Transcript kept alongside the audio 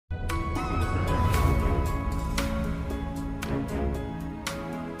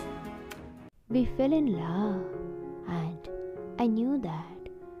We fell in love, and I knew that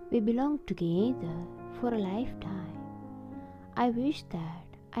we belonged together for a lifetime. I wish that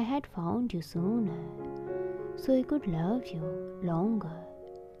I had found you sooner so I could love you longer.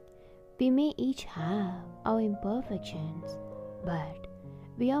 We may each have our imperfections, but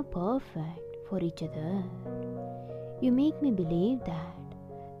we are perfect for each other. You make me believe that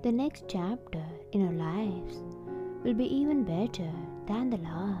the next chapter in our lives will be even better than the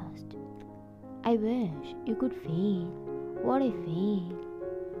last. I wish you could feel what I feel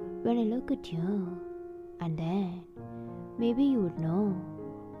when I look at you, and then maybe you would know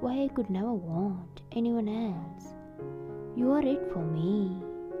why I could never want anyone else. You are it for me.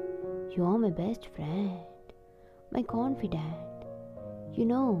 You are my best friend, my confidant. You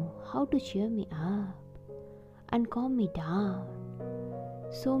know how to cheer me up and calm me down.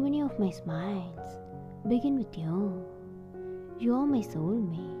 So many of my smiles begin with you. You are my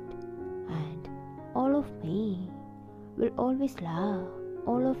soulmate, and all of me will always love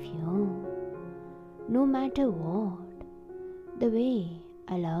all of you. No matter what, the way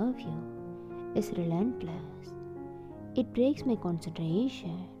I love you is relentless. It breaks my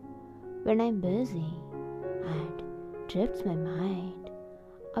concentration when I'm busy and drifts my mind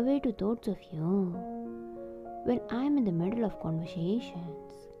away to thoughts of you when I'm in the middle of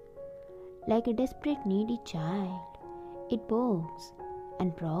conversations. Like a desperate needy child, it pokes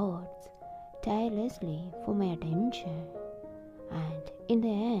and prods tirelessly for my attention, and in the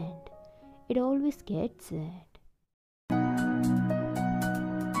end, it always gets it.